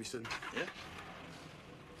feel like babysitting? Yeah?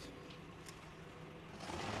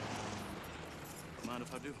 Mind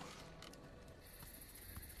if I do?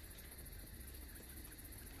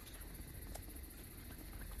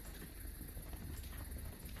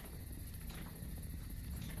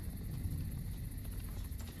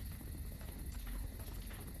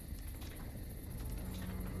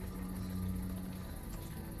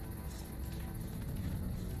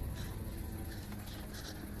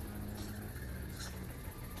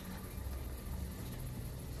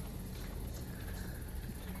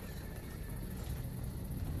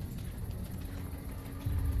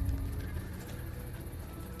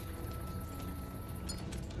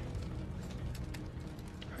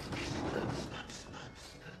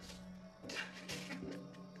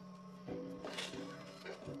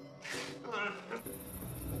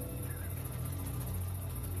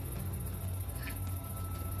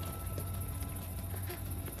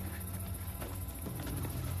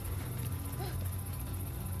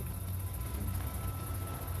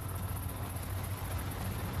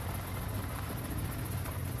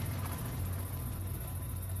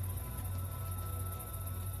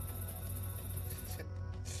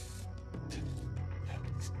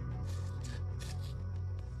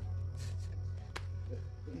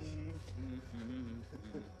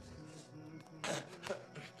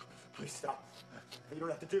 Please stop. You don't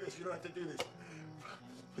have to do this. You don't have to do this.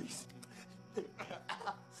 Please.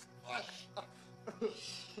 Please.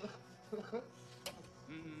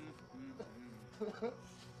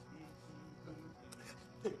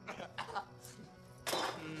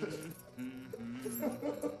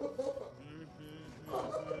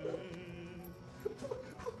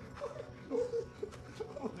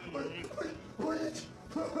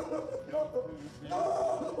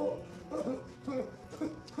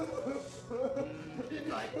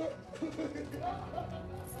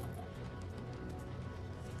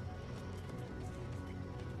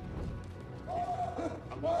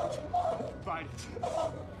 Fight it.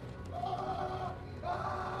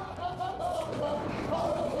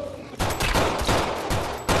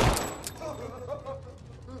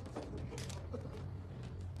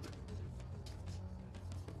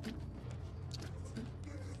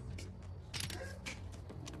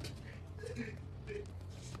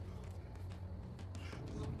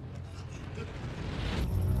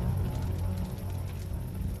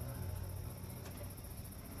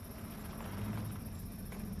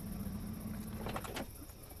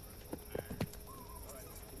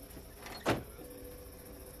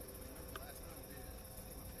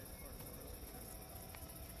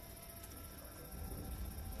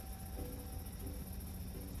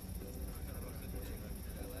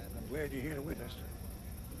 Glad you're here to witness.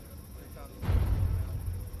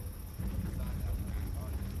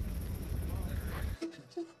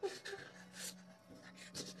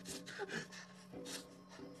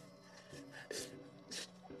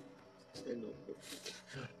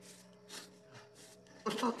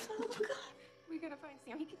 Oh, God. We gotta find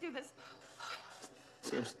Sam. He can do this.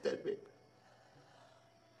 Sam's dead, babe.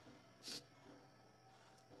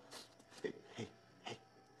 Hey,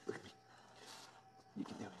 look at me. You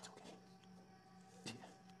can do it, it's okay.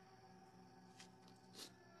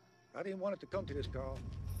 I didn't want it to come to this, Carl.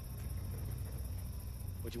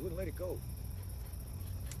 But you wouldn't let it go.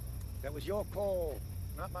 That was your call,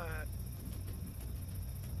 not mine.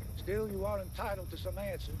 Still, you are entitled to some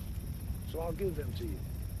answers, so I'll give them to you.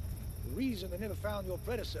 The reason they never found your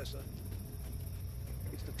predecessor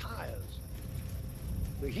is the tires.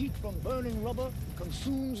 The heat from burning rubber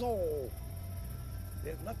consumes all.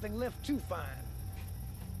 There's nothing left to find.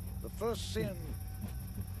 The first sin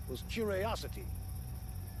was curiosity.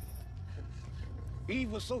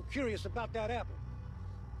 Eve was so curious about that apple,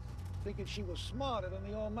 thinking she was smarter than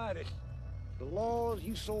the Almighty. The laws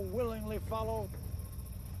you so willingly follow,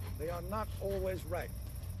 they are not always right.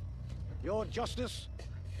 Your justice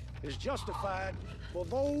is justified for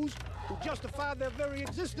those who justify their very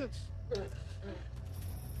existence.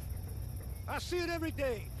 I see it every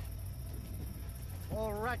day.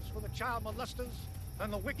 All rats for the child molesters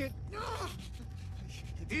and the wicked.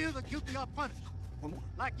 Here the guilty are punished.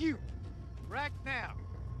 Like you, right now.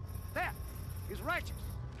 That is righteous.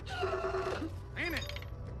 Amen.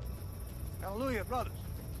 Hallelujah, brothers.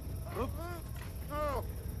 Look. Oh.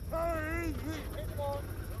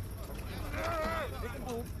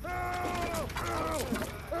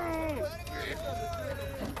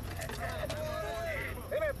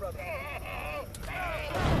 Amen, brother.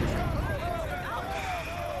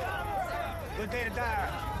 Good day to die.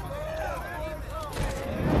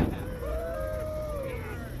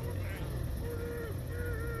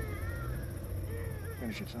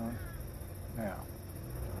 Finish it, son. Now.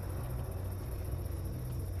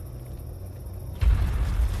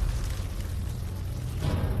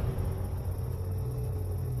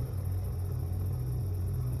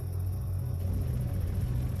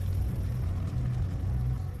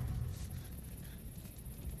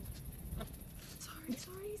 Sorry.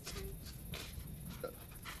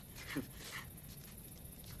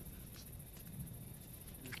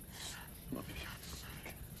 Come on, baby.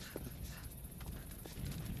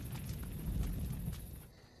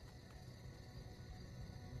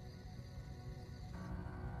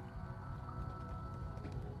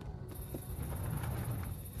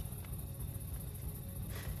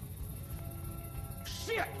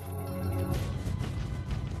 Shit!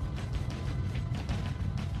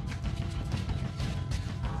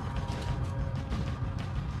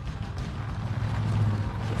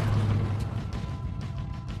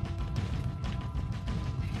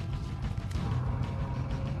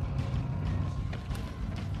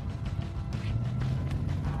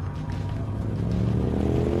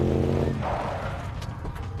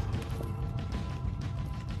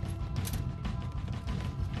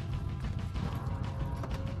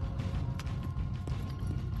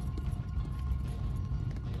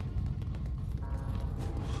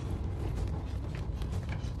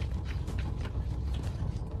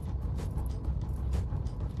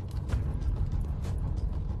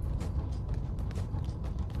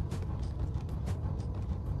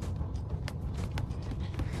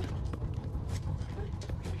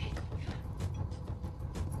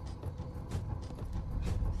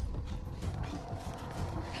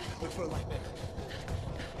 Look for a light, man.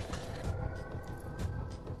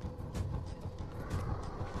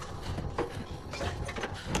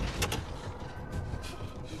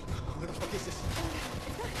 What the fuck is this?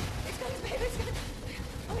 It's guns, babe. It's guns.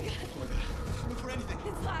 Oh my God. Oh my God. Look for anything.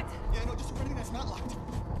 It's locked. Yeah, no, just look for anything that's not locked.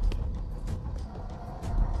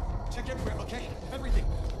 Check everywhere, okay? Everything.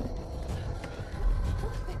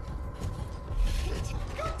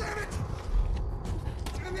 God damn it!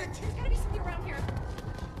 Damn it! There's gotta be something around here.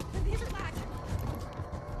 These are locked.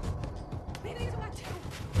 Maybe these are locked too.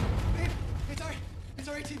 Babe, it's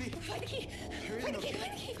our ATV. Find the key. There is Find no the key. key.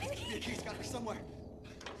 Find the key. Find the key. The key's gotta be somewhere.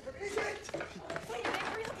 Where is it? Find it.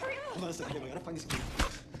 Hurry up. Hurry up. Hold on a second, we gotta find this key.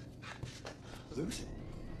 Lose?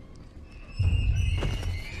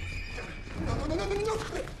 No,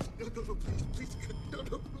 please, no.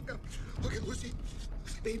 Okay, Lucy,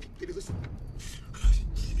 baby, listen.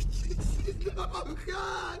 Oh,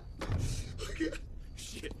 God. Okay.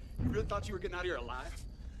 Shit, you really thought you were getting out of here alive?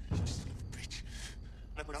 You son of a bitch.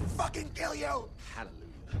 I'm gonna fucking kill you.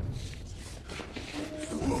 Hallelujah.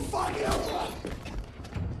 Fuck you.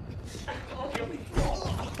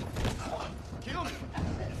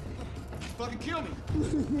 could kill me.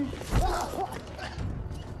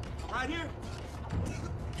 Right here.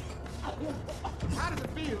 How does it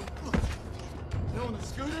feel knowing the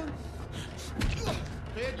scooter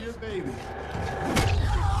fed your baby?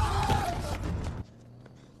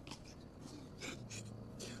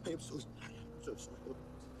 I am so sorry.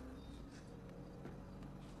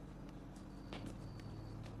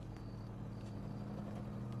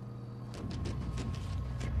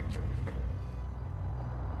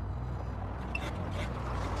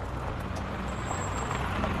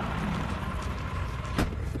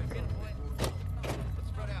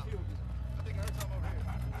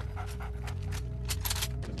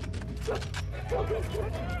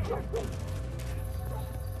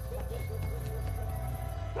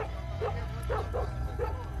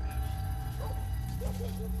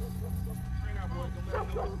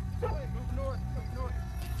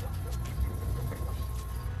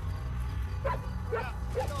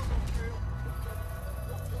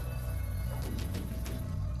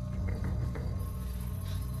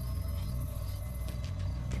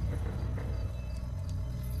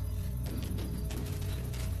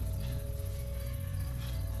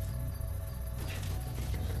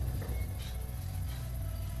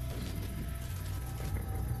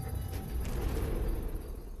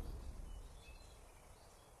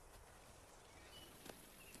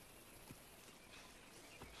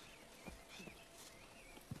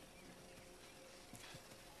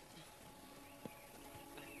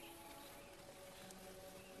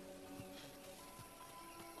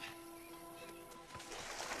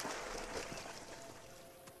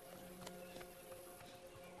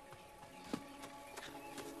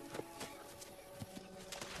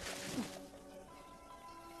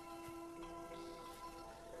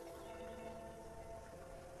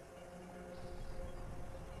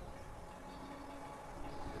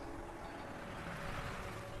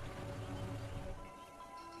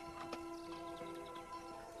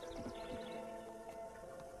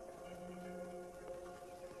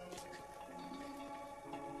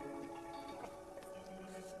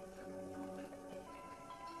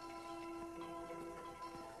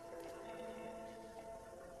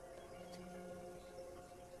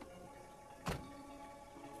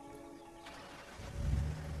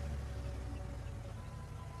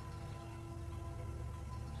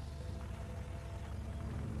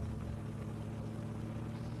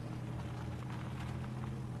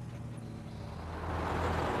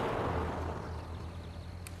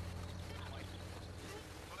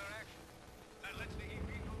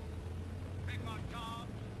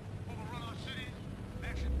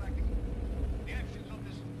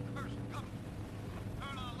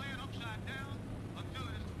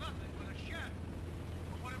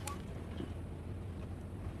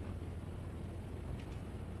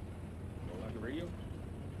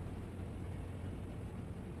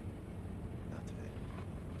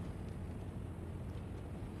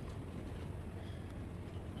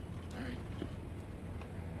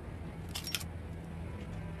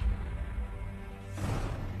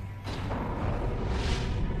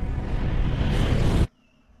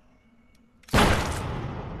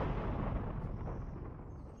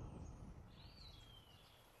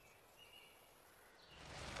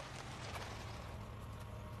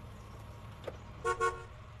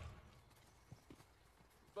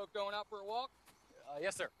 Folks going out for a walk?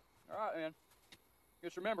 Yes, sir. All right, man.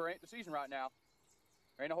 Just remember, ain't the season right now.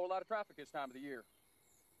 There ain't a whole lot of traffic this time of the year.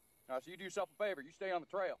 All right, so you do yourself a favor. You stay on the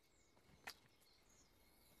trail.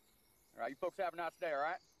 All right, you folks have a nice day, all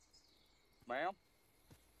right? Ma'am?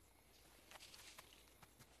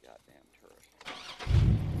 Goddamn tourist.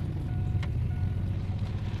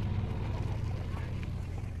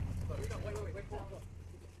 Wait.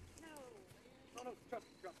 No, trust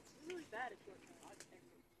me. It's really bad if you're